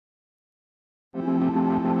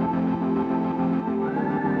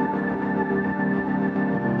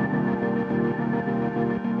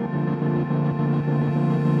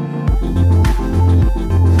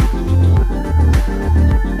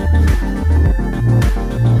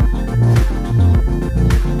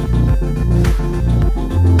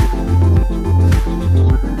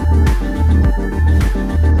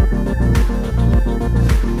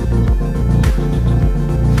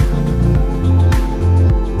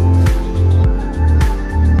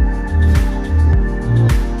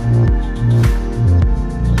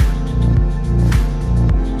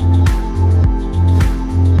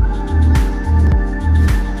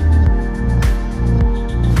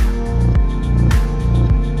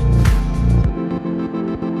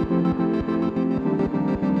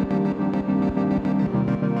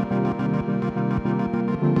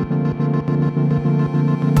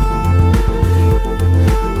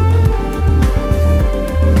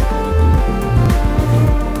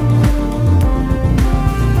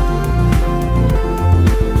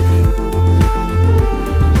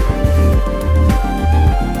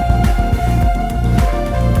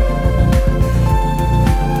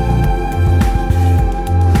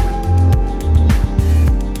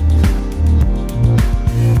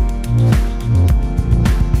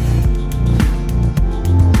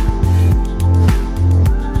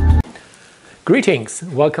Greetings,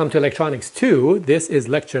 welcome to Electronics2. This is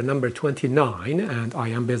lecture number 29 and I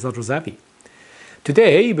am Razavi.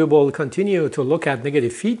 Today we will continue to look at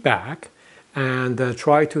negative feedback and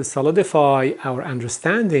try to solidify our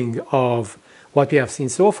understanding of what we have seen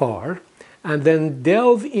so far and then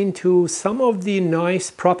delve into some of the nice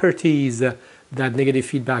properties that negative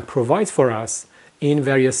feedback provides for us in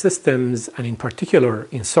various systems and in particular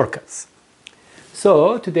in circuits.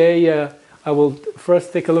 So today I will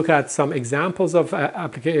first take a look at some examples of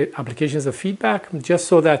applications of feedback, just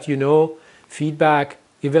so that you know feedback,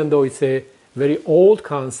 even though it's a very old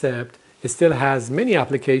concept, it still has many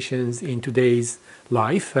applications in today's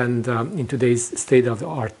life and in today's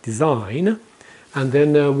state-of-the-art design. And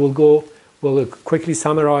then we'll quickly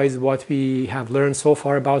summarize what we have learned so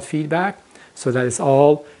far about feedback, so that it's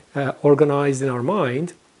all organized in our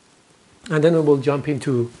mind. And then we'll jump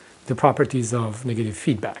into the properties of negative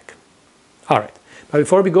feedback. All right, but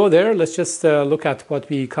before we go there, let's just look at what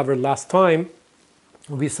we covered last time.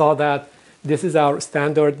 We saw that this is our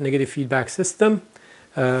standard negative feedback system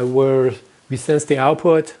where we sense the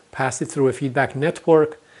output, pass it through a feedback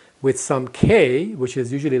network with some k, which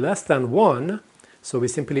is usually less than 1. So we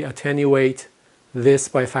simply attenuate this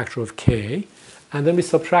by a factor of k, and then we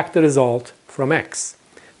subtract the result from x.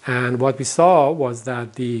 And what we saw was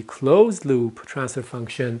that the closed loop transfer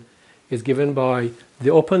function is given by the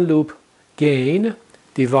open loop gain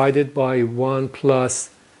divided by 1 plus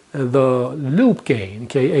the loop gain.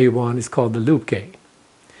 A1 is called the loop gain.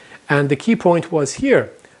 And the key point was here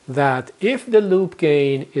that if the loop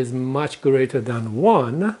gain is much greater than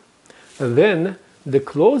 1, then the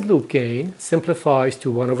closed loop gain simplifies to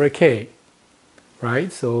 1 over k,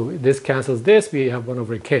 right? So this cancels this, we have 1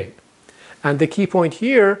 over k. And the key point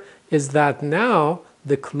here is that now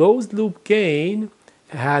the closed loop gain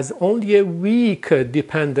has only a weak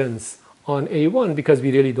dependence on A1 because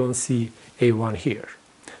we really don't see A1 here.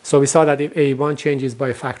 So we saw that if A1 changes by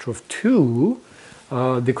a factor of 2,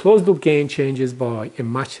 the closed loop gain changes by a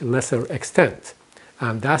much lesser extent.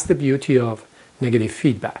 And that's the beauty of negative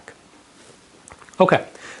feedback. Okay,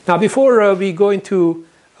 now before we go into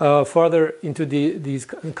further into these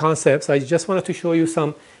concepts, I just wanted to show you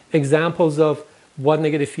some examples of what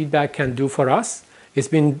negative feedback can do for us. It's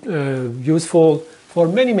been useful for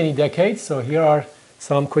many, many decades. So here are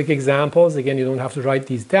some quick examples. Again, you don't have to write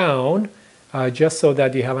these down, just so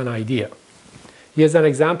that you have an idea. Here's an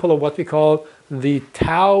example of what we call the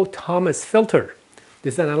Tau-Thomas filter.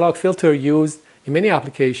 This is an analog filter used in many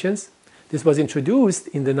applications. This was introduced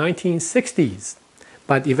in the 1960s,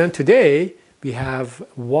 but even today, we have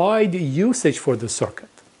wide usage for the circuit.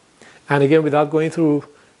 And again, without going through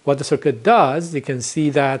what the circuit does, you can see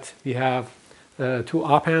that we have 2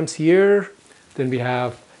 op-amps here, then we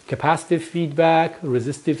have capacitive feedback,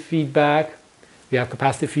 resistive feedback. We have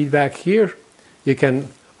capacitive feedback here. You can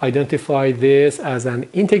identify this as an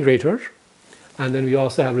integrator. And then we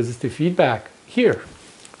also have resistive feedback here.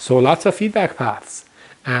 So lots of feedback paths.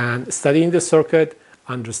 And studying the circuit,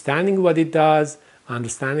 understanding what it does,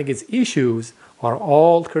 understanding its issues are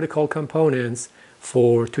all critical components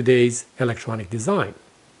for today's electronic design.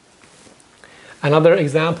 Another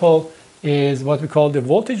example is what we call the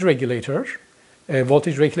voltage regulator. A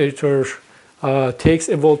voltage regulator takes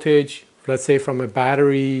a voltage, let's say from a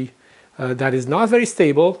battery that is not very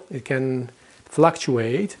stable. It can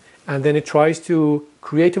fluctuate, and then it tries to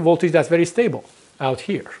create a voltage that's very stable out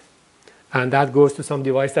here. And that goes to some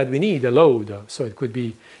device that we need, a load. So it could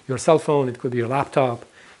be your cell phone, it could be your laptop,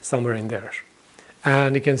 somewhere in there.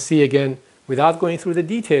 And you can see again, without going through the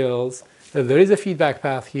details, that there is a feedback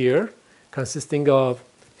path here consisting of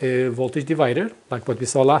a voltage divider, like what we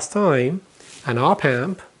saw last time, an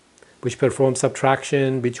op-amp, which performs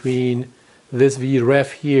subtraction between this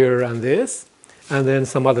Vref here and this, and then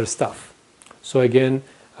some other stuff. So again,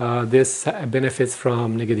 this benefits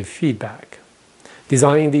from negative feedback.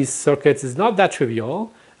 Designing these circuits is not that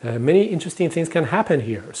trivial. Many interesting things can happen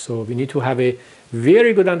here. So we need to have a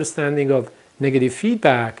very good understanding of negative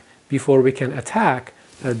feedback before we can attack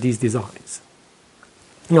these designs.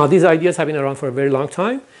 Now, these ideas have been around for a very long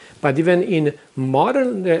time. But even in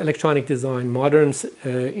modern electronic design, modern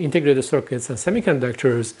integrated circuits and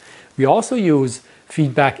semiconductors, we also use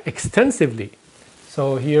feedback extensively.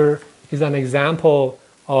 So here is an example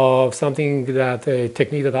of something that a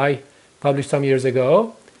technique that I published some years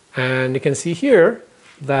ago. And you can see here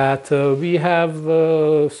that we have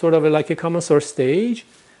sort of like a common source stage,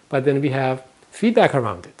 but then we have feedback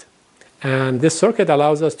around it. And this circuit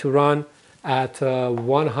allows us to run at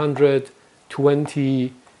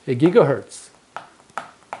 120 gigahertz.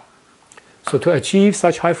 So to achieve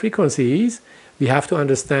such high frequencies, we have to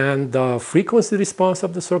understand the frequency response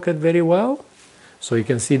of the circuit very well. So you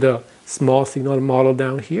can see the small signal model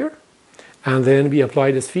down here. And then we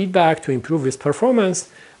apply this feedback to improve its performance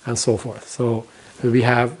and so forth. So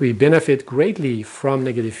we benefit greatly from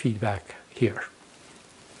negative feedback here.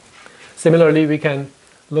 Similarly, we can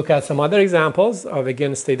look at some other examples of,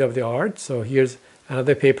 again, state of the art. So here's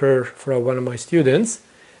another paper from one of my students.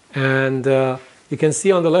 And you can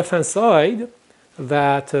see on the left-hand side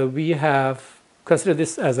that we have considered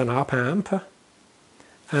this as an op-amp.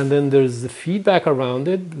 And then there's the feedback around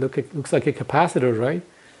it. Looks like a capacitor, right?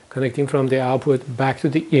 Connecting from the output back to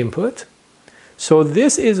the input. So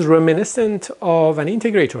this is reminiscent of an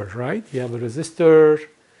integrator, right? You have a resistor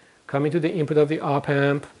coming to the input of the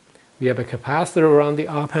op-amp. We have a capacitor around the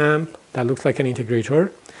op-amp that looks like an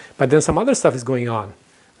integrator. But then some other stuff is going on.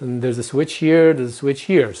 And there's a switch here, there's a switch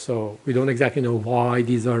here. So we don't exactly know why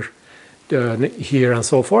these are here and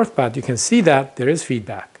so forth, but you can see that there is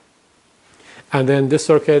feedback. And then this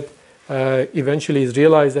circuit eventually is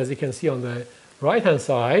realized, as you can see on the right-hand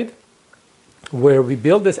side, where we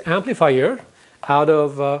build this amplifier out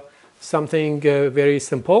of something very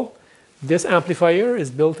simple. This amplifier is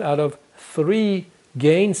built out of 3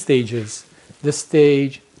 gain stages: this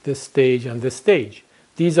stage, and this stage.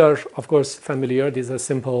 These are, of course, familiar. These are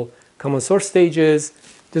simple common source stages.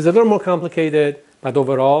 This is a little more complicated, but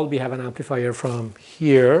overall we have an amplifier from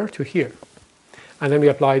here to here. And then we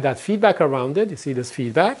apply that feedback around it. You see this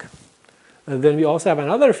feedback. And then we also have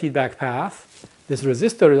another feedback path. This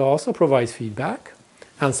resistor also provides feedback,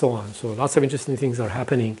 and so on. So lots of interesting things are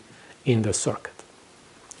happening in the circuit.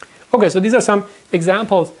 Okay, so these are some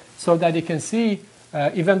examples so that you can see,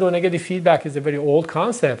 even though negative feedback is a very old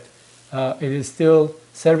concept, it is still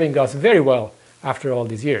serving us very well after all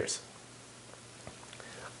these years.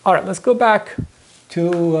 All right, let's go back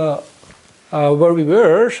to where we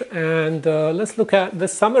were, and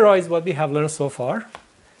let's summarize what we have learned so far.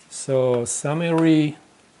 So summary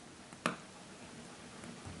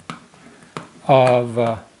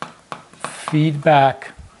of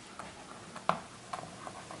feedback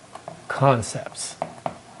concepts.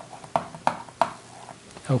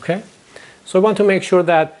 Okay, so I want to make sure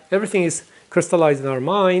that everything is crystallized in our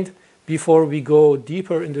mind before we go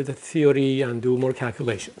deeper into the theory and do more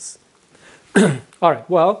calculations. All right,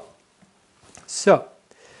 well, so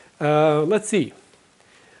let's see.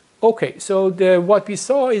 Okay, so what we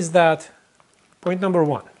saw is that point number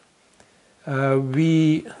 1,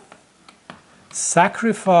 we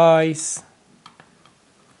sacrifice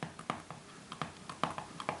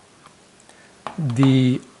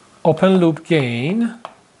the open loop gain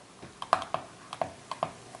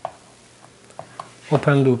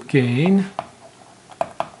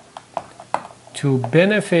to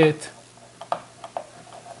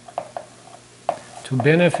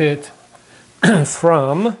benefit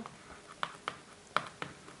from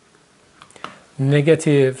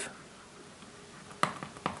negative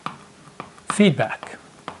feedback.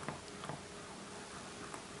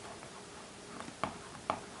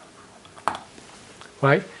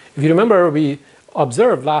 Right? If you remember, we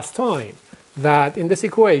observed last time that in this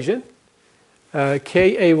equation,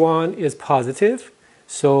 Ka1 is positive,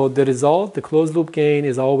 so the result, the closed loop gain,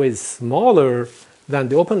 is always smaller than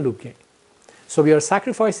the open loop gain. So we are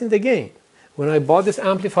sacrificing the gain. When I bought this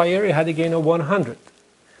amplifier, it had a gain of 100.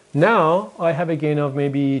 Now I have a gain of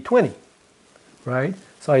maybe 20, right?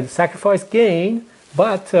 So I sacrifice gain,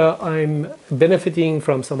 but I'm benefiting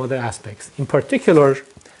from some other aspects. In particular,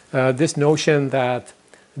 this notion that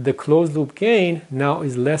the closed loop gain now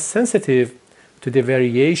is less sensitive to the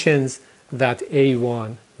variations that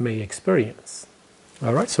A1 may experience.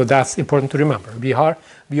 All right, so that's important to remember. We are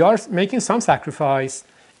making some sacrifice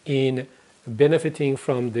in benefiting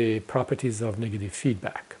from the properties of negative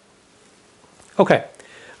feedback. Okay,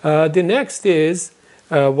 the next is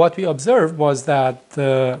what we observed was that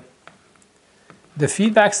the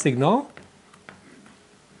feedback signal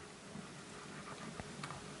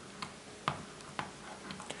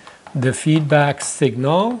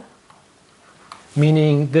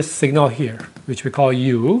meaning this signal here, which we call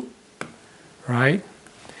U, right,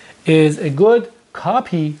 is a good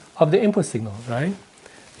copy of the input signal, right?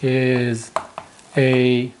 Is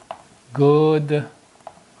a good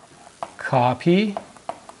copy,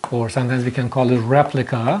 or sometimes we can call it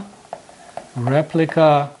replica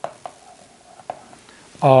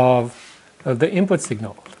of the input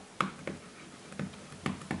signal.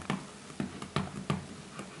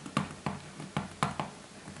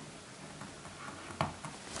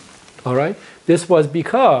 All right, this was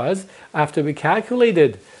because after we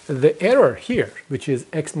calculated the error here, which is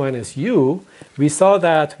x minus u, we saw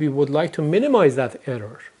that we would like to minimize that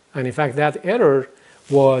error. And in fact, that error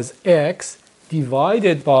was x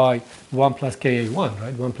divided by 1 plus ka1,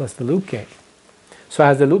 right? 1 plus the loop gain. So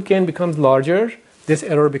as the loop gain becomes larger, this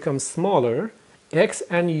error becomes smaller. X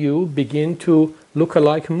and u begin to look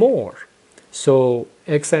alike more. So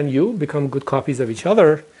X and U become good copies of each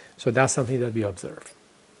other. So that's something that we observe.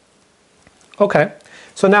 Okay,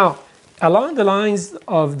 so now along the lines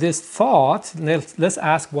of this thought, let's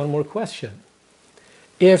ask one more question.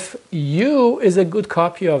 If U is a good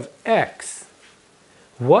copy of X,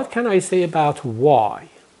 what can I say about Y?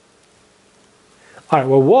 All right,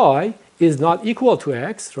 well, Y is not equal to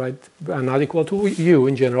X, right? And not equal to U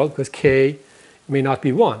in general, because K may not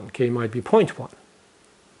be 1. K might be 0.1.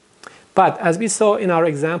 But as we saw in our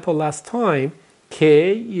example last time,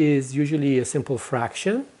 K is usually a simple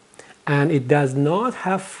fraction, and it does not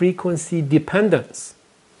have frequency dependence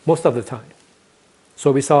most of the time.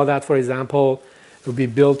 So we saw that, for example, we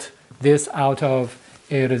built this out of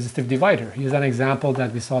a resistive divider. Here's an example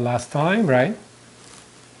that we saw last time, right?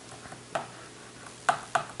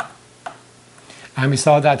 And we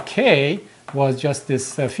saw that K was just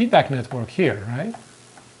this feedback network here, right?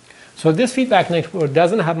 So this feedback network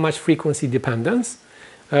doesn't have much frequency dependence.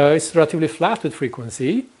 It's relatively flat with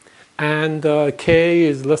frequency, and K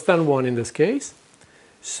is less than 1 in this case.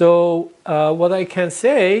 So what I can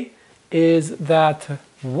say is that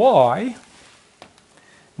Y,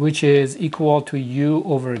 which is equal to U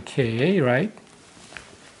over K, right,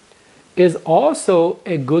 is also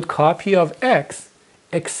a good copy of X,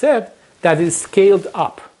 except that is scaled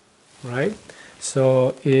up, right?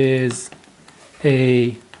 So is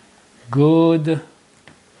a good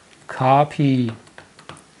copy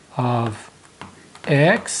of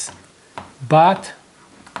X, but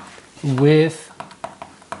with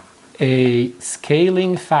a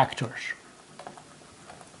scaling factor.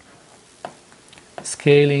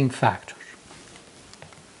 Scaling factor.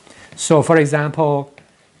 So for example,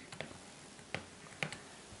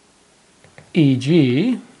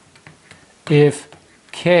 e.g., if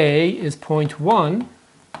K is 0.1,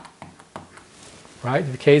 right?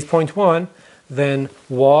 If K is 0.1, then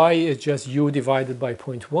Y is just U divided by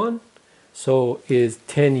 0.1, so is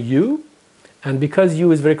 10U. And because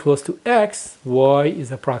U is very close to X, Y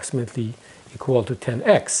is approximately equal to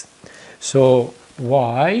 10X. So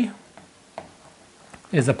Y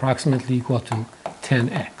is approximately equal to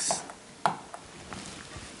 10X.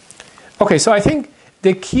 Okay, so I think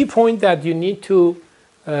the key point that you need to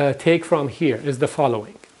take from here is the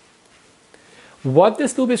following. What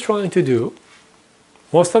this loop is trying to do,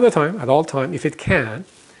 most of the time, at all time, if it can,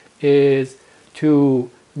 is to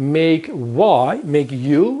make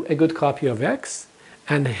U a good copy of X,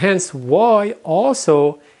 and hence Y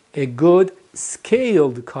also a good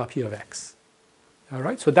scaled copy of X. All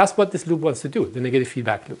right, so that's what this loop wants to do, the negative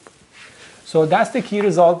feedback loop. So that's the key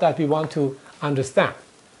result that we want to understand.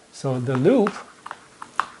 So the loop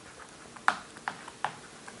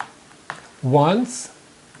wants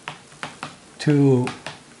to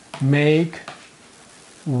make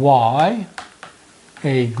Y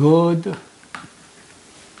a good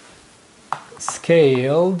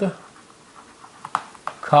scaled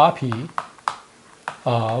copy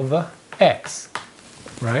of X,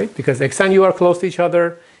 right? Because X and U are close to each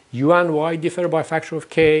other, U and Y differ by a factor of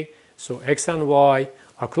K, so X and Y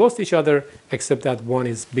are close to each other, except that one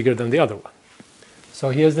is bigger than the other one. So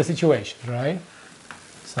here's the situation, right?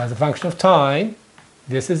 So as a function of time,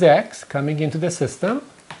 this is X coming into the system.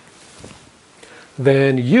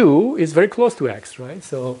 Then U is very close to X, right?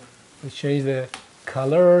 So let's change the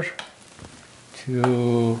color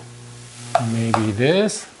to maybe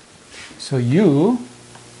this. So U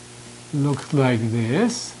looks like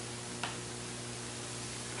this.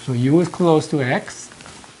 So U is close to X.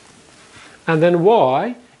 And then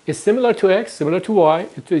Y is similar to X, similar to Y,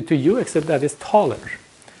 to U, except that it's taller.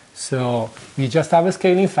 So we just have a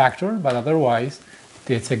scaling factor, but otherwise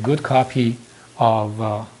it's a good copy of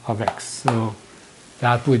X. So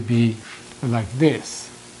that would be like this.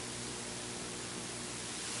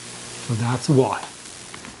 So that's Y.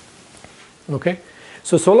 Okay?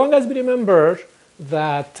 So long as we remember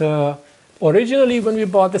that originally when we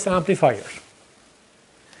bought this amplifier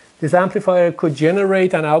could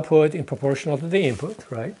generate an output in proportional to the input,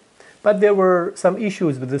 right? But there were some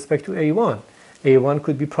issues with respect to A1. A1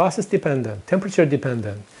 could be process dependent, temperature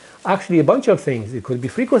dependent, actually a bunch of things. It could be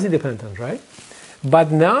frequency dependent, right?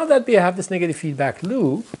 But now that we have this negative feedback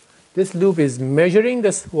loop, this loop is measuring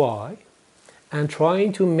this Y and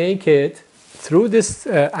trying to make it, through this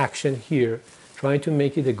action here, trying to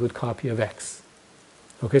make it a good copy of X.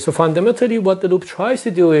 Okay, so fundamentally what the loop tries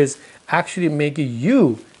to do is actually make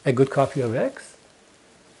U a good copy of X.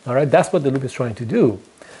 All right, that's what the loop is trying to do.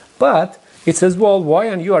 But It says, well, y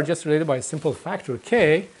and u are just related by a simple factor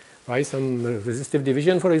k, right? Some resistive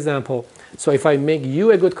division, for example. So if I make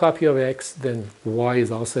u a good copy of x, then y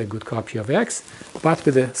is also a good copy of x, but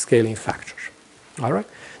with a scaling factor. All right?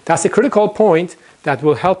 That's a critical point that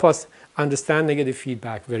will help us understand negative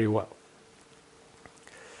feedback very well.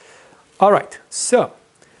 All right, so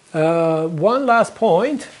one last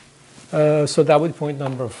point. So that would be point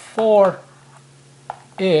number 4.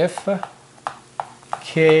 If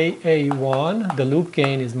Ka1, the loop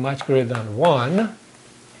gain, is much greater than 1,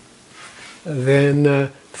 then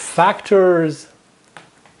factors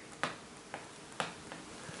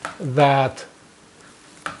that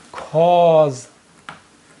cause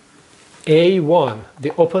A1,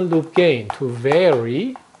 the open loop gain, to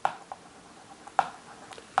vary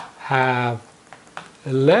have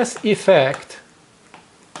less effect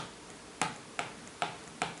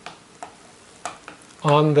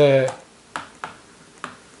on the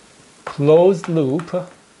closed loop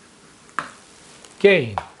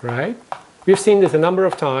gain, right? We've seen this a number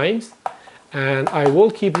of times, and I will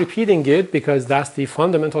keep repeating it because that's the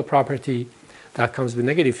fundamental property that comes with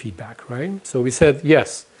negative feedback, right? So we said,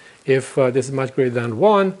 yes, if this is much greater than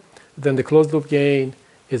 1, then the closed loop gain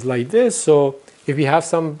is like this. So if we have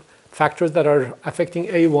some factors that are affecting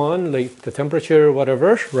A1, like the temperature,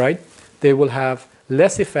 whatever, right, they will have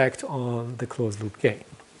less effect on the closed loop gain.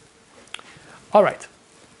 All right.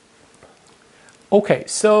 Okay,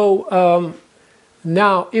 so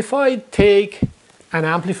now if I take an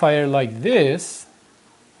amplifier like this,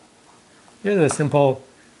 this is a simple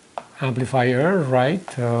amplifier,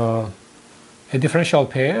 right? A differential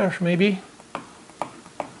pair, maybe.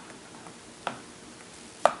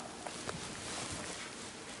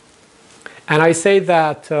 And I say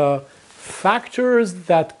that factors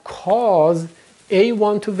that cause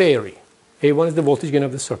A1 to vary. A1 is the voltage gain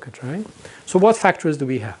of the circuit, right? So what factors do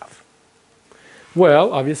we have?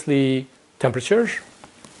 Well, obviously temperature.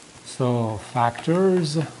 So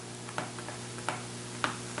factors.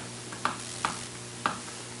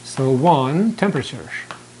 So 1, temperature.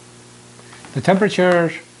 The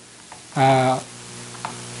temperature at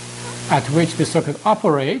which the circuit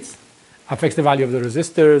operates affects the value of the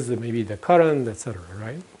resistors, maybe the current, etc.,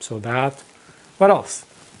 right? So that, what else?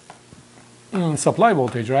 Supply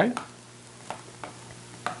voltage, right?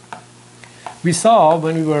 We saw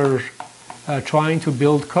when we were trying to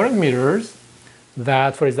build current meters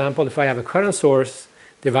that, for example, if I have a current source,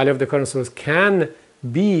 the value of the current source can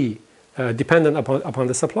be dependent upon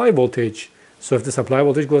the supply voltage. So if the supply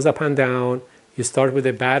voltage goes up and down, you start with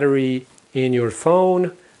a battery in your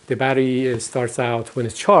phone. The battery starts out when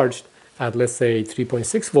it's charged at, let's say,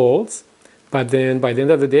 3.6 volts, but then by the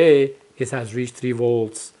end of the day, it has reached 3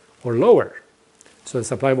 volts or lower. So the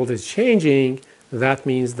supply voltage is changing. That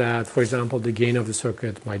means that, for example, the gain of the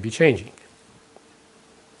circuit might be changing.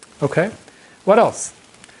 Okay, what else?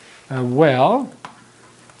 Well,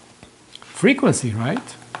 frequency,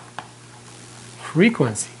 right?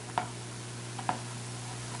 Frequency.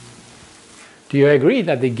 Do you agree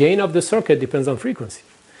that the gain of the circuit depends on frequency?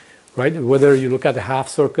 Right? Whether you look at the half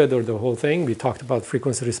circuit or the whole thing, we talked about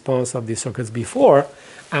frequency response of these circuits before,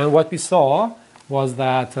 and what we saw was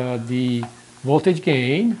that the voltage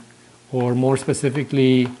gain, or more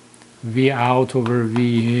specifically V out over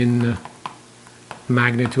V in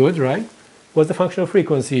magnitude, right, was the function of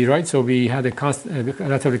frequency, right? So we had a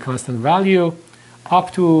relatively constant value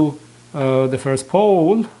up to the first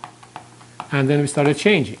pole, and then we started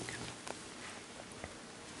changing.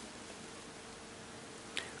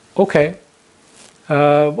 Okay,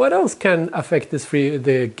 what else can affect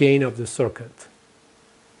the gain of the circuit?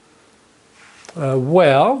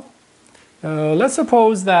 Well, let's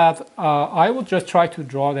suppose that I will just try to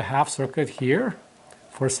draw the half circuit here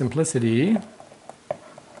for simplicity.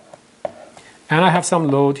 And I have some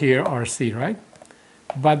load here, RC, right?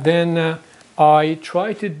 But then I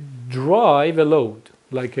try to drive a load,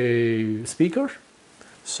 like a speaker.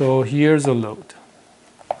 So here's a load.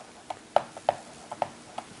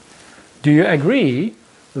 Do you agree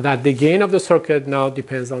that the gain of the circuit now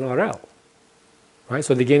depends on RL? Right?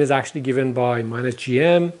 So the gain is actually given by minus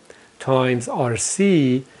GM times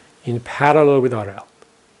RC in parallel with RL.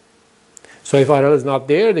 So if RL is not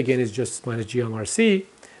there, the gain is just minus GM RC.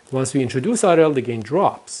 Once we introduce RL, the gain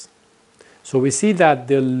drops. So we see that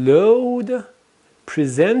the load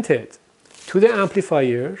presented to the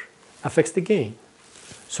amplifier affects the gain.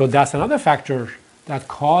 So that's another factor that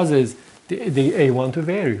causes the A1 to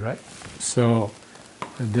vary, right? So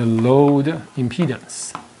the load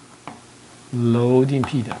impedance. Load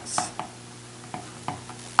impedance.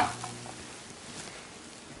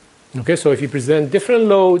 Okay, so if you present different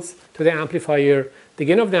loads to the amplifier, the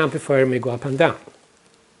gain of the amplifier may go up and down.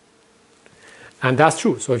 And that's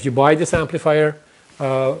true. So if you buy this amplifier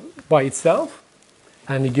by itself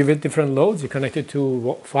and you give it different loads, you connect it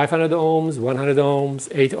to 500 ohms, 100 ohms,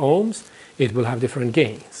 8 ohms, it will have different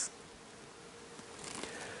gains.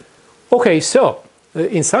 Okay, so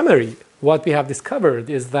in summary, what we have discovered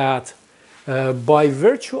is that by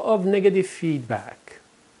virtue of negative feedback,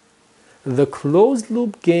 the closed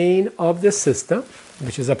loop gain of the system,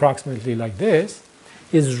 which is approximately like this,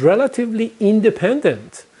 is relatively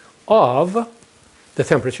independent of the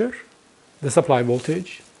temperature, the supply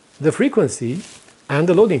voltage, the frequency, and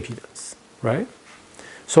the load impedance, right?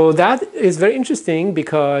 So that is very interesting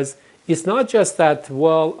because it's not just that,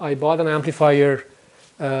 well, I bought an amplifier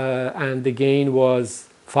and the gain was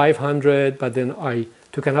 500, but then I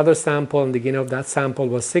took another sample and the gain of that sample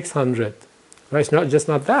was 600. Right? It's not just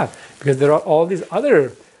not that, because there are all these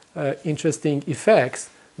other interesting effects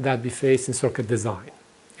that we face in circuit design.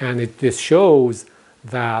 And this shows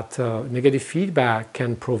that negative feedback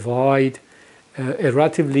can provide a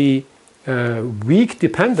relatively weak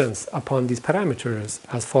dependence upon these parameters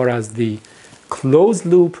as far as the closed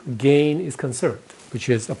loop gain is concerned, which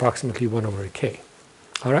is approximately 1 over k.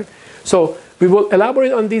 All right? So we will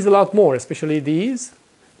elaborate on these a lot more, especially these.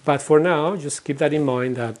 But for now, just keep that in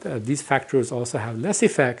mind that these factors also have less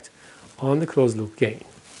effect on the closed loop gain.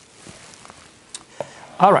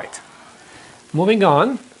 All right, moving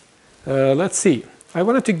on. Let's see. I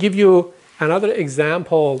wanted to give you another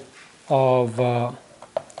example of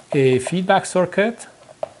a feedback circuit.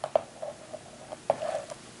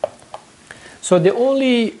 So the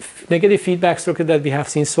only negative feedback circuit that we have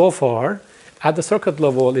seen so far at the circuit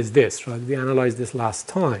level is this, right? We analyzed this last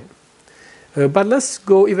time. But let's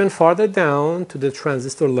go even farther down to the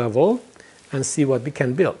transistor level and see what we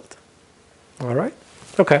can build. All right?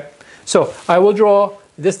 Okay. So I will draw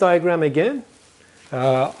this diagram again.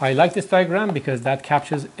 I like this diagram because that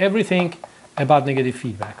captures everything about negative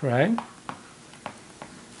feedback, right?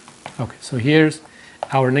 Okay, so here's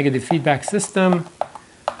our negative feedback system.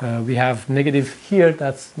 We have negative here,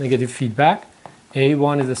 that's negative feedback.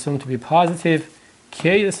 A1 is assumed to be positive,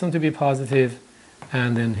 K is assumed to be positive,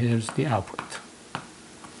 and then here's the output.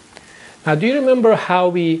 Now, do you remember how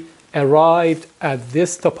we arrived at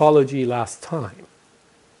this topology last time?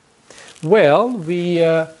 Well, we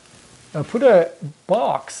put a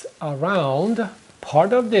box around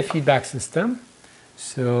part of the feedback system.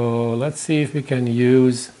 So let's see if we can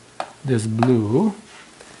use this blue.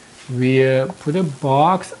 We put a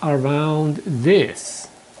box around this,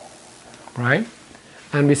 right?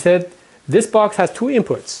 And we said this box has two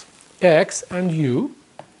inputs, X and U,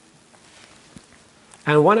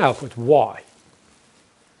 and one output, Y.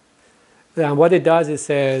 And what it does, it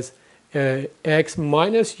says X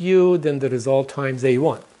minus U, then the result times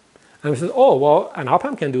A1. And we said, oh, well, an op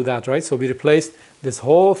amp can do that, right? So we replaced this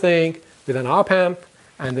whole thing with an op amp,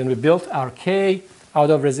 and then we built our K out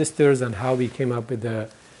of resistors and how we came up with the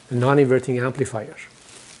non-inverting amplifier.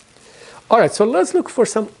 All right, so let's look for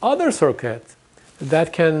some other circuit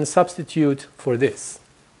that can substitute for this.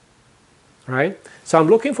 Right? So I'm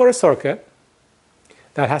looking for a circuit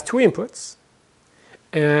that has two inputs,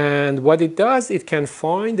 and what it does, it can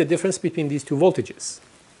find the difference between these two voltages.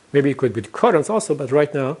 Maybe it could be currents also, but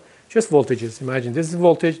right now, just voltages. Imagine this is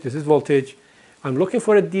voltage, this is voltage. I'm looking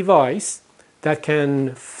for a device that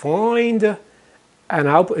can find an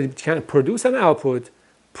output, it can produce an output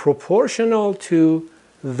proportional to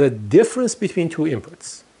the difference between two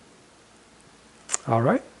inputs. All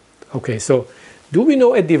right? Okay, so do we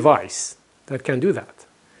know a device that can do that?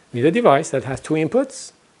 We need a device that has two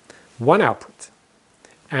inputs, one output,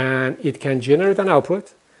 and it can generate an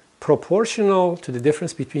output proportional to the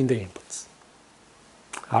difference between the inputs.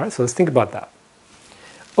 All right, so let's think about that.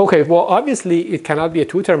 Okay, well, obviously it cannot be a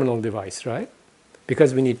two-terminal device, right?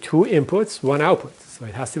 Because we need two inputs, one output. So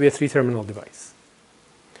it has to be a three-terminal device.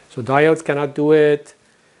 So diodes cannot do it,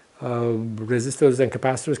 resistors and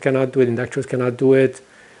capacitors cannot do it, inductors cannot do it.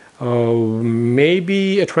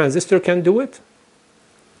 Maybe a transistor can do it.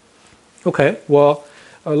 Okay, well,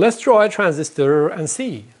 let's draw a transistor and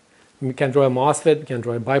see. We can draw a MOSFET, we can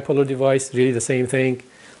draw a bipolar device, really the same thing.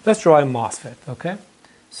 Let's draw a MOSFET, okay?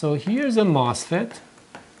 So here's a MOSFET.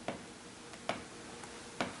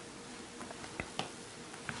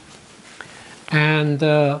 And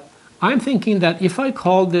I'm thinking that if I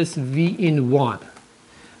call this V in 1,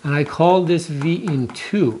 and I call this V in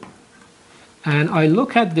 2, and I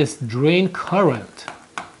look at this drain current,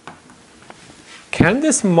 can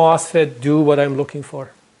this MOSFET do what I'm looking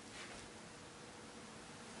for?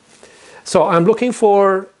 So I'm looking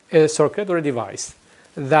for a circuit or a device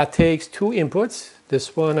that takes two inputs,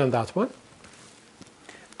 this one and that one,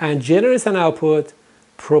 and generates an output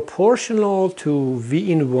proportional to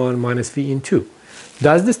V in 1 minus V in 2.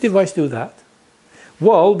 Does this device do that?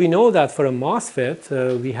 Well, we know that for a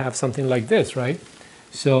MOSFET, we have something like this, right?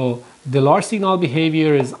 So the large signal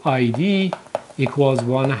behavior is ID equals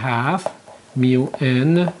 1/2 mu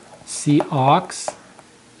n C aux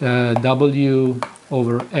W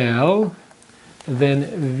over L. Then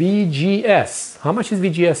VGS. How much is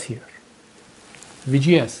VGS here?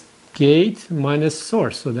 VGS, gate minus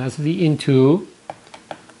source. So that's V in 2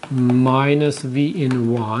 minus V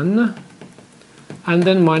in 1. And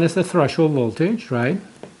then minus the threshold voltage, right?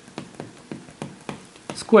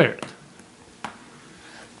 Squared.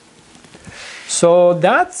 So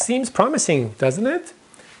that seems promising, doesn't it?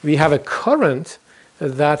 We have a current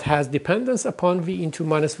that has dependence upon V in 2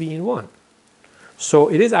 minus V in 1. So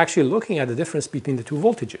it is actually looking at the difference between the two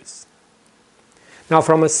voltages. Now,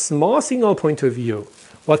 from a small signal point of view,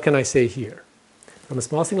 what can I say here? From a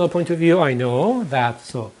small signal point of view, I know that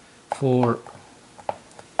so for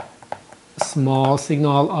small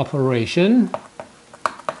signal operation,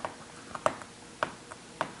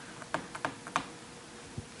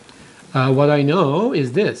 what I know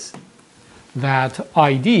is this, that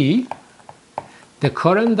ID, the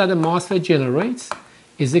current that a MOSFET generates,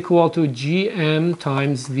 is equal to Gm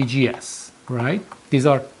times VGS, right? These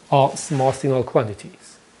are all small signal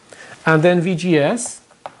quantities. And then VGS,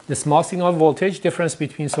 the small signal voltage difference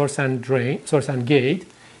between source and drain, source and gate,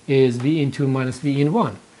 is V in 2 minus V in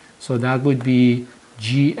 1. So that would be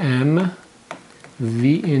Gm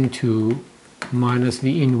V in 2 minus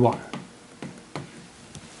V in 1.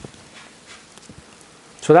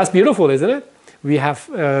 So that's beautiful, isn't it? We have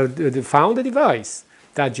found a device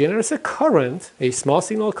that generates a current, a small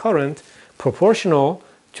signal current, proportional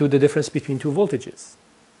to the difference between two voltages.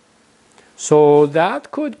 So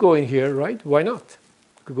that could go in here, right? Why not?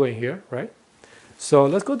 Could go in here, right? So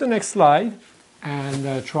let's go to the next slide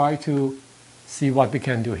and try to see what we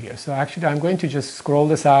can do here. So actually, I'm going to just scroll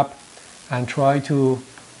this up and try to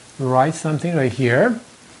write something right here.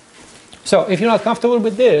 So if you're not comfortable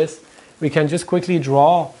with this, we can just quickly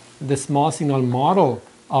draw the small signal model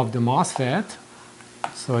of the MOSFET.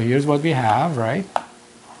 So here's what we have, right?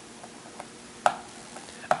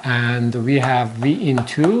 And we have V in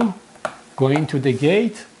 2 going to the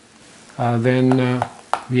gate. Then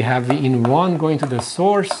we have V in 1 going to the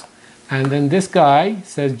source. And then this guy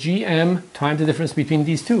says Gm times the difference between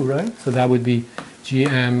these two, right? So that would be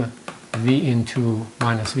Gm V in 2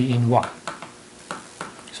 minus V in 1.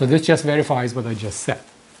 So this just verifies what I just said.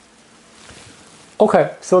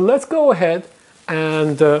 Okay, so let's go ahead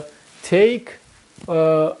and take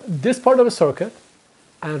this part of the circuit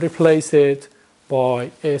and replace it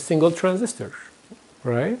by a single transistor,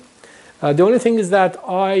 right? The only thing is that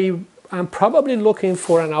I am probably looking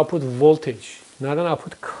for an output voltage, not an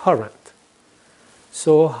output current.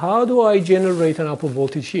 So how do I generate an output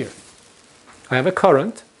voltage here? I have a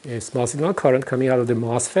current, a small signal current coming out of the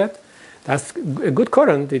MOSFET. That's a good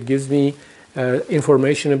current. It gives me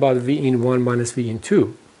information about V in 1 minus V in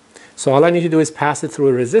 2. So all I need to do is pass it through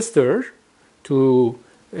a resistor to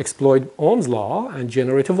exploit Ohm's law and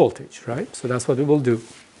generate a voltage, right? So that's what we will do.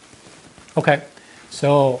 Okay,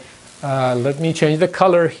 so let me change the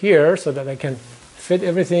color here so that I can fit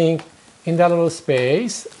everything in that little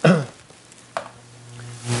space.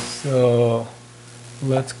 So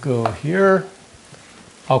let's go here.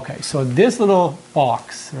 Okay, so this little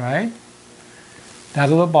box, right? That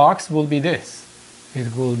little box will be this.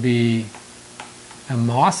 It will be a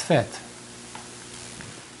MOSFET.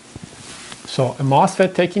 So a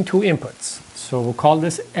MOSFET taking two inputs. So we'll call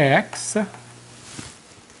this X.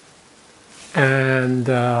 And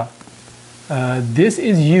this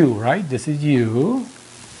is U, right? This is U.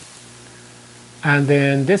 And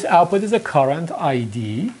then this output is a current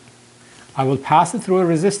ID. I will pass it through a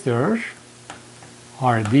resistor,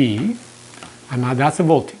 RD. And now that's a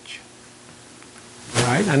voltage.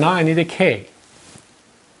 Right? And now I need a K.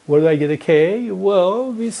 Where do I get a K?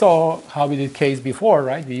 Well, we saw how we did Ks before,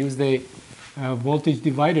 right? We used a voltage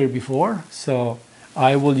divider before. So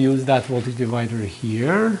I will use that voltage divider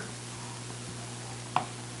here.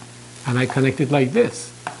 And I connect it like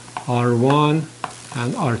this, R1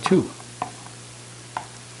 and R2.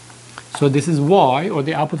 So this is Y, or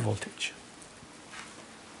the output voltage.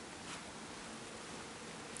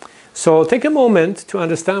 So take a moment to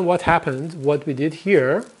understand what happened, what we did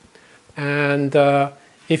here. And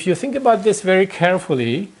if you think about this very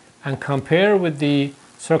carefully and compare with the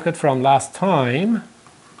circuit from last time,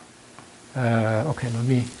 okay, let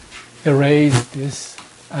me erase this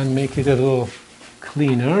and make it a little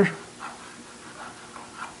cleaner.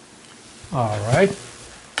 All right,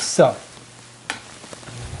 so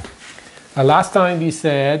Last time we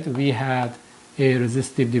said we had a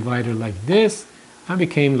resistive divider like this, and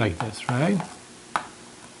became like this, right?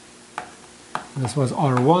 This was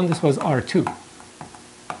R1, this was R2.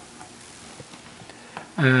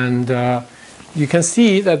 And you can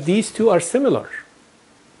see that these two are similar.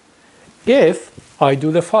 If I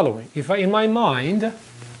do the following, in my mind,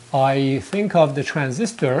 I think of the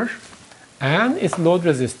transistor and its load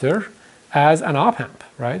resistor as an op-amp,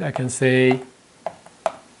 right? I can say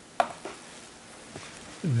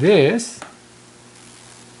this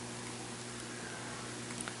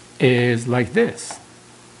is like this.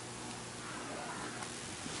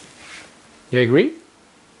 You agree?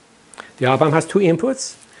 The op-amp has two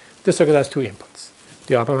inputs, the circuit has two inputs.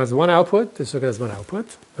 The op-amp has one output, the circuit has one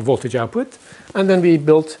output, a voltage output, and then we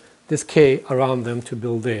built this K around them to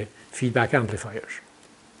build a feedback amplifier.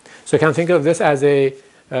 So you can think of this as a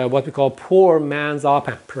what we call poor man's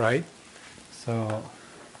op-amp, right? So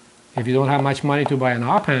if you don't have much money to buy an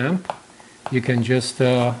op-amp, you can just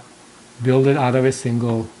build it out of a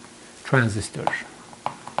single transistor.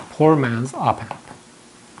 Poor man's op-amp.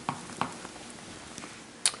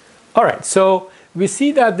 All right, so we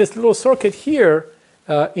see that this little circuit here,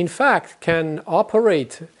 in fact, can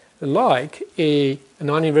operate like a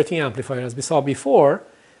non-inverting amplifier, as we saw before,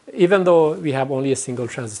 even though we have only a single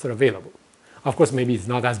transistor available. Of course, maybe it's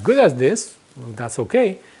not as good as this, well, that's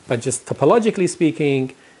okay, but just topologically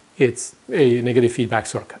speaking, it's a negative feedback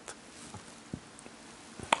circuit.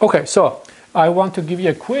 Okay, so I want to give you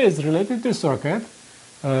a quiz related to the circuit.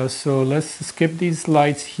 So let's skip these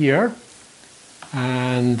slides here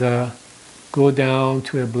and go down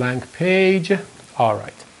to a blank page. All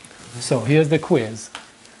right, so here's the quiz.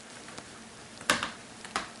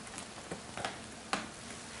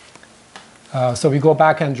 So we go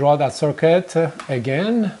back and draw that circuit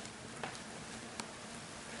again.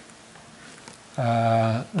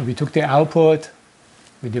 We took the output,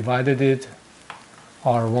 we divided it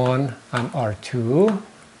R1 and R2,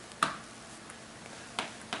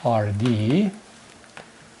 RD,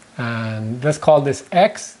 and let's call this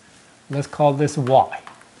X, let's call this Y,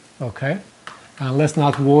 okay? And let's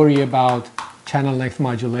not worry about channel length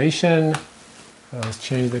modulation. Let's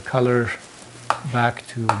change the color back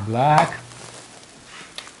to black.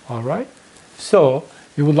 All right, so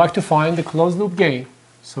we would like to find the closed loop gain.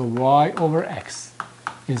 So Y over X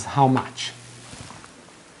is how much?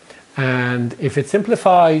 And if it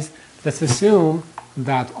simplifies, let's assume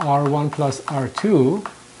that R1 plus R2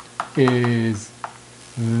 is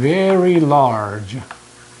very large.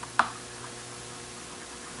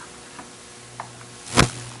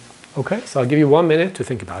 Okay, so I'll give you 1 minute to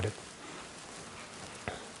think about it.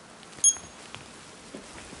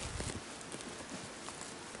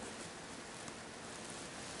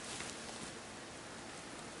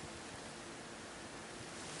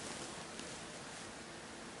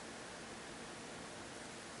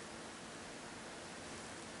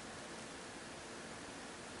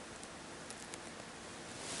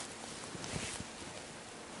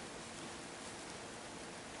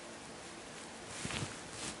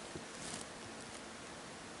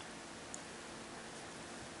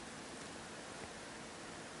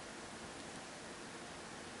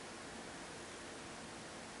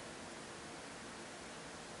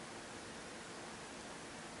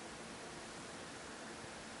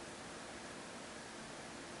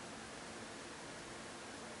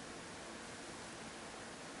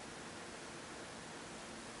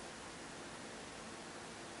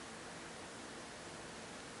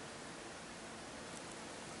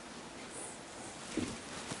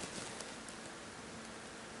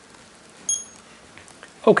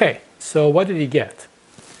 Okay, so what did he get?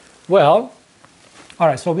 Well, all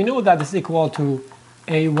right, so we know that this is equal to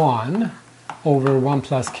A1 over 1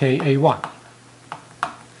 plus K A1.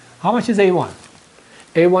 How much is A1?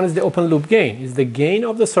 A1 is the open loop gain. It's the gain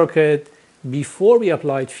of the circuit before we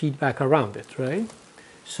applied feedback around it, right?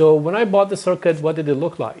 So when I bought the circuit, what did it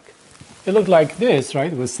look like? It looked like this,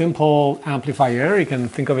 right? It was simple amplifier. You can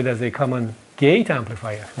think of it as a common gate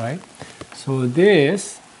amplifier, right? So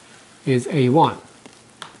this is A1.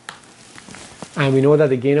 And we know that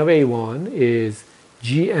the gain of A1 is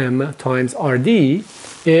GM times RD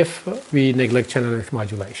if we neglect channel length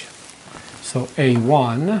modulation. So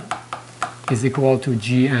A1 is equal to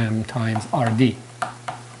GM times RD.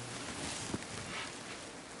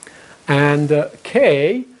 And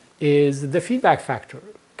K is the feedback factor.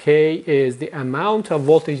 K is the amount of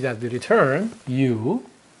voltage that we return, U,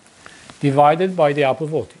 divided by the output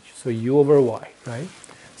voltage. So U over Y, right?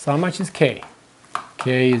 So how much is K?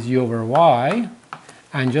 K is U over Y,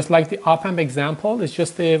 and just like the op-amp example, it's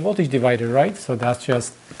just a voltage divider, right? So that's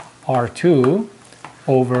just R2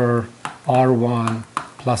 over R1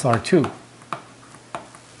 plus R2.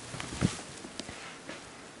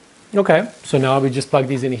 Okay, so now we just plug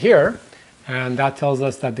these in here, and that tells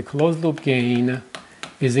us that the closed loop gain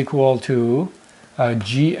is equal to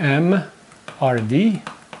GM RD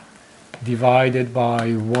divided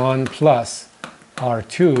by 1 plus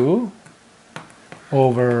R2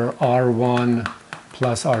 over R1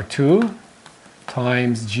 plus R2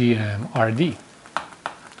 times GM RD.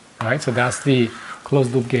 Right, so that's the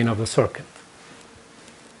closed loop gain of the circuit.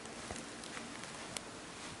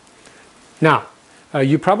 Now,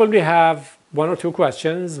 you probably have one or two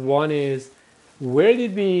questions. One is, where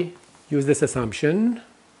did we use this assumption?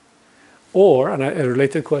 Or, and a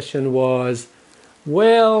related question was,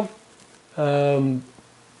 well,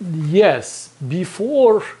 yes,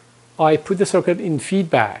 before I put the circuit in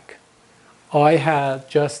feedback, I had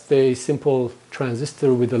just a simple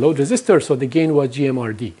transistor with a load resistor, so the gain was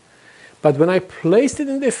GMRD. But when I placed it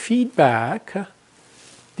in the feedback,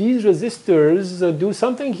 these resistors do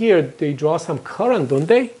something here. They draw some current, don't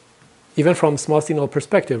they? Even from small signal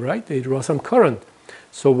perspective, right? They draw some current.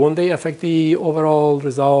 So won't they affect the overall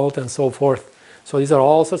result and so forth? So these are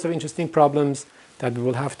all sorts of interesting problems that we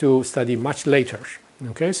will have to study much later.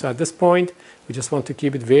 Okay, so at this point, we just want to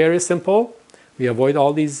keep it very simple. We avoid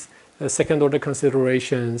all these second order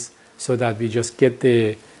considerations so that we just get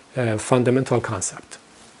the fundamental concept.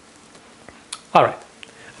 All right,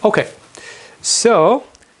 okay, so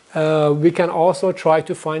we can also try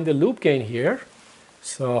to find the loop gain here.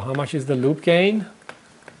 So how much is the loop gain?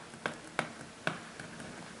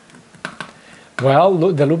 Well,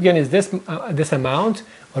 the loop gain is this amount,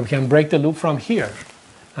 or we can break the loop from here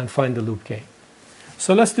and find the loop gain.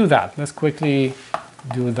 So let's do that. Let's quickly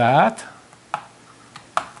do that.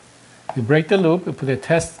 We break the loop, we put a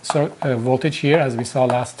test voltage here as we saw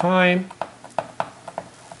last time.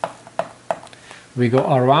 We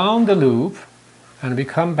go around the loop and we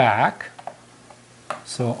come back.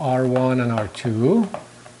 So R1 and R2.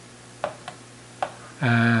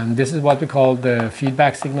 And this is what we call the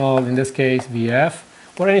feedback signal, in this case VF,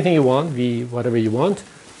 or anything you want, V, whatever you want.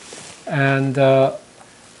 And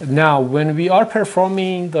now when we are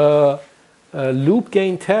performing the loop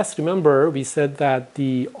gain test, remember we said that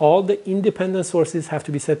all the independent sources have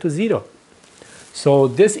to be set to 0. So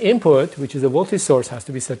this input, which is a voltage source, has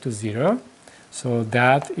to be set to 0. So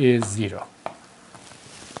that is 0.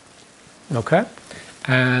 Okay?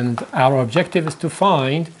 And our objective is to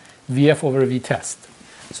find VF over V test.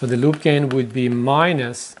 So the loop gain would be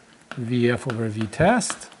minus VF over V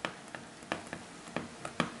test.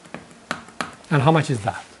 And how much is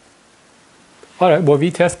that? All right, well, V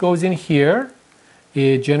test goes in here.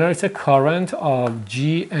 It generates a current of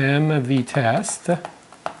GM V test.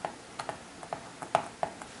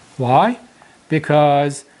 Why?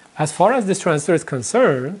 Because as far as this transistor is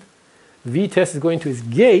concerned, V test is going to its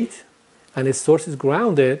gate and its source is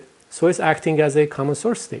grounded, so it's acting as a common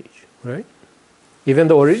source stage, right? Even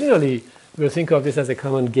though originally we'll think of this as a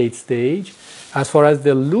common gate stage, as far as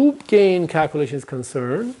the loop gain calculation is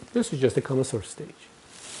concerned, this is just a common source stage.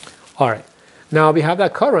 All right, now we have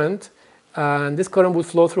that current, and this current would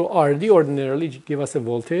flow through RD ordinarily, give us a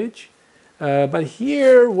voltage. But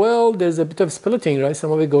here, well, there's a bit of splitting, right?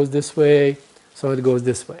 Some of it goes this way, some of it goes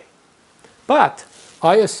this way. But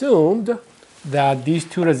I assumed that these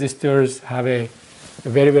two resistors have a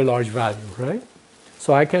very, very large value, right?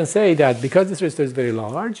 So I can say that because this resistor is very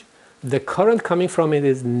large, the current coming from it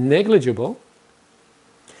is negligible.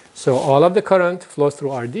 So all of the current flows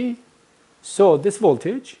through RD. So this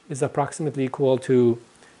voltage is approximately equal to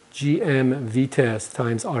GM V test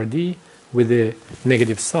times RD with a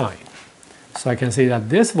negative sign. So I can say that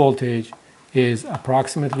this voltage is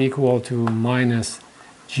approximately equal to minus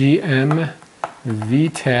GM V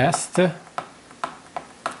test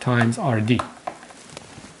times RD.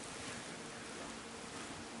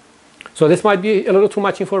 So this might be a little too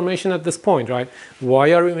much information at this point, right?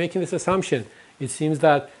 Why are we making this assumption? It seems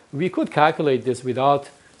that we could calculate this without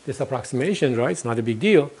this approximation, right? It's not a big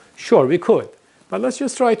deal. Sure, we could. But let's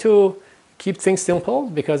just try to keep things simple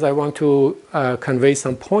because I want to convey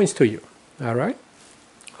some points to you. All right?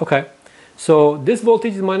 Okay. So this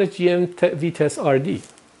voltage is minus GM V test RD.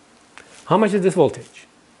 How much is this voltage?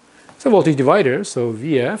 It's a voltage divider, so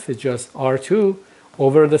VF is just R2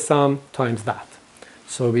 over the sum times that.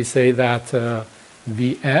 So we say that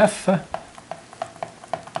VF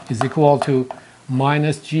is equal to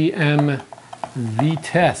minus GM V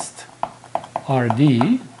test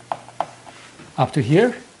RD up to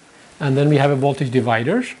here. And then we have a voltage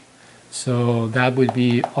divider. So that would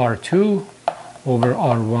be R2 over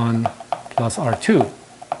R1 plus R2.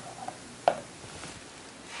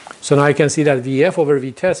 So So now you can see that VF over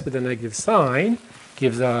V test with a negative sign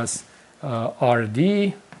gives us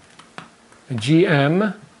RD,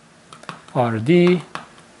 GM, RD,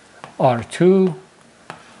 R2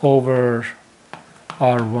 over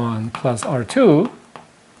R1 plus R2,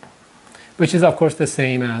 which is of course the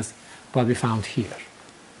same as what we found here.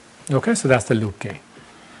 Okay, so that's the loop gain.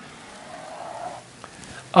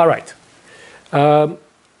 All right.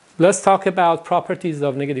 Let's talk about properties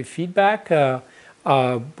of negative feedback.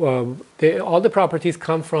 All the properties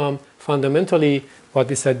come from fundamentally what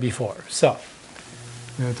we said before. So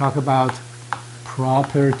we're going to talk about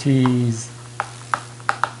properties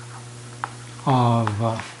of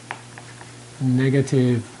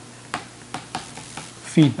negative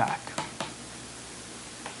feedback.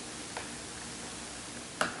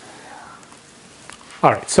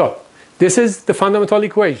 All right, so this is the fundamental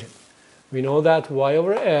equation. We know that y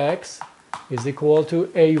over x is equal to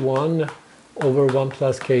a1 over 1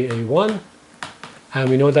 plus ka1. And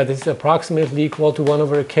we know that this is approximately equal to 1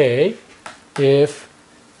 over k if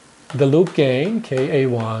the loop gain,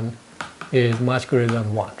 ka1, is much greater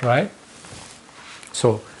than 1, right?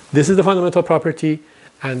 So this is the fundamental property,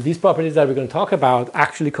 and these properties that we're going to talk about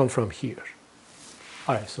actually come from here.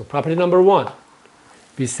 All right, so property number 1,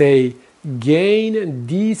 we say gain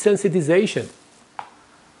desensitization.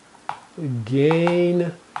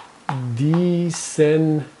 Gain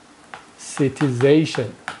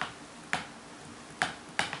desensitization.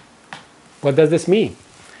 What does this mean?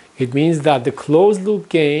 It means that the closed loop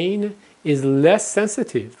gain is less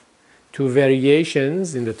sensitive to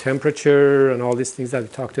variations in the temperature and all these things that we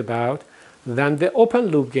talked about than the open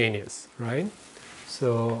loop gain is, right?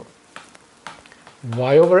 So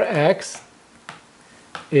y over x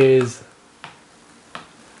is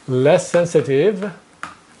less sensitive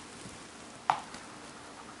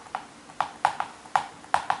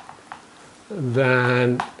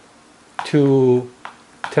than to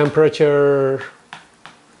temperature,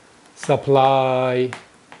 supply,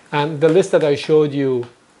 and the list that I showed you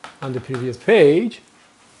on the previous page,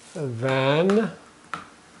 than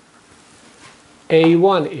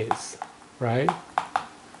A1 is, right?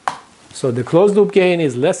 So the closed loop gain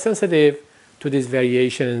is less sensitive to these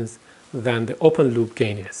variations than the open loop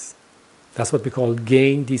gain is. That's what we call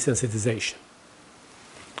gain desensitization.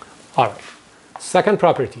 All right, second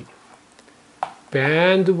property,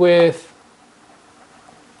 bandwidth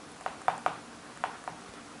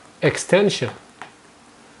extension.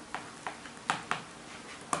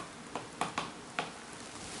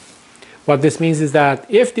 What this means is that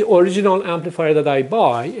if the original amplifier that I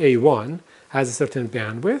buy, A1, has a certain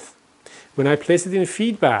bandwidth, when I place it in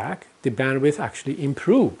feedback, the bandwidth actually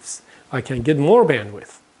improves. I can get more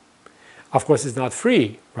bandwidth. Of course, it's not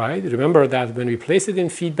free, right? Remember that when we place it in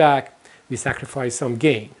feedback, we sacrifice some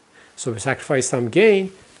gain. So we sacrifice some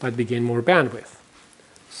gain, but we gain more bandwidth.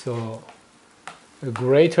 So a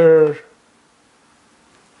greater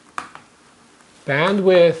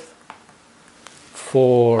bandwidth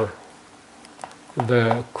for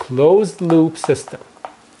the closed loop system,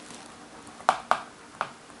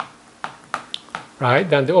 right,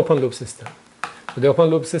 than the open loop system. So the open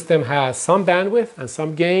loop system has some bandwidth and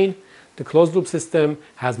some gain. The closed loop system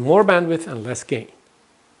has more bandwidth and less gain.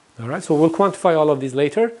 All right, so we'll quantify all of these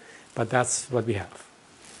later, but that's what we have.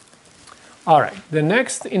 All right, the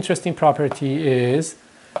next interesting property is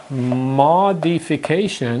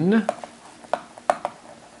modification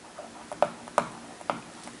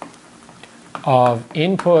of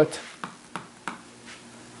input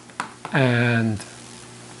and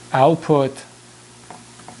output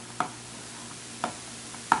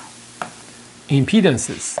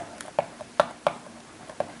impedances.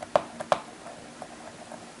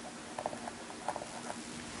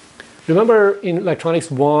 Remember in Electronics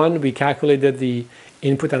 1, we calculated the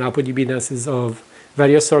input and output impedances of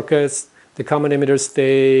various circuits, the common emitter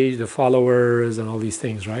stage, the followers, and all these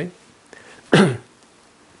things, right?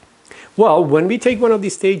 Well, when we take one of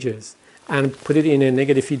these stages and put it in a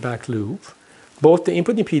negative feedback loop, both the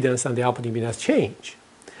input impedance and the output impedance change.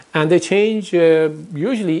 And they change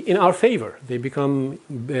usually in our favor. They become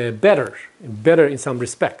better in some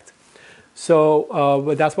respect. So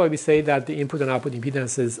that's why we say that the input and output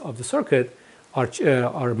impedances of the circuit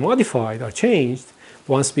are modified, are changed,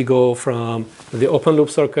 once we go from the open loop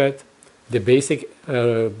circuit, the basic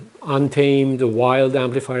untamed wild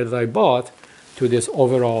amplifier that I bought, to this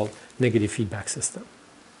overall negative feedback system.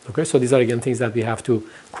 Okay, so these are again things that we have to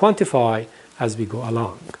quantify as we go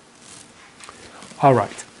along. All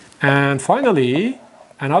right, and finally,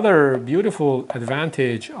 another beautiful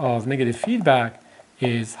advantage of negative feedback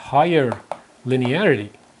is higher linearity.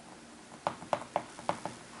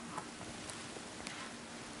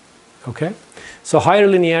 Okay? So higher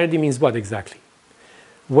linearity means what exactly?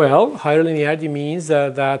 Well, higher linearity means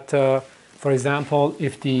that, for example,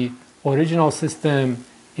 if the original system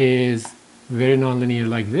is very nonlinear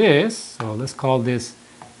like this, so let's call this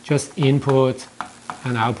just input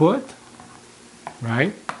and output,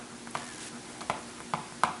 right?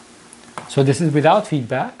 So this is without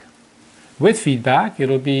feedback. With feedback,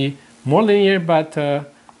 it'll be more linear, but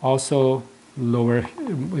also lower.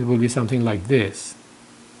 It will be something like this,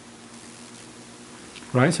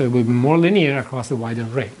 right? So it will be more linear across a wider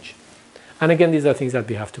range. And again, these are things that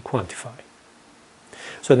we have to quantify.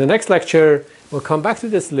 So in the next lecture, we'll come back to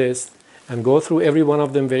this list and go through every one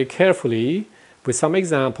of them very carefully with some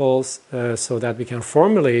examples so that we can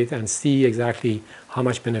formulate and see exactly how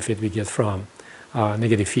much benefit we get from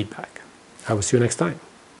negative feedback. I will see you next time.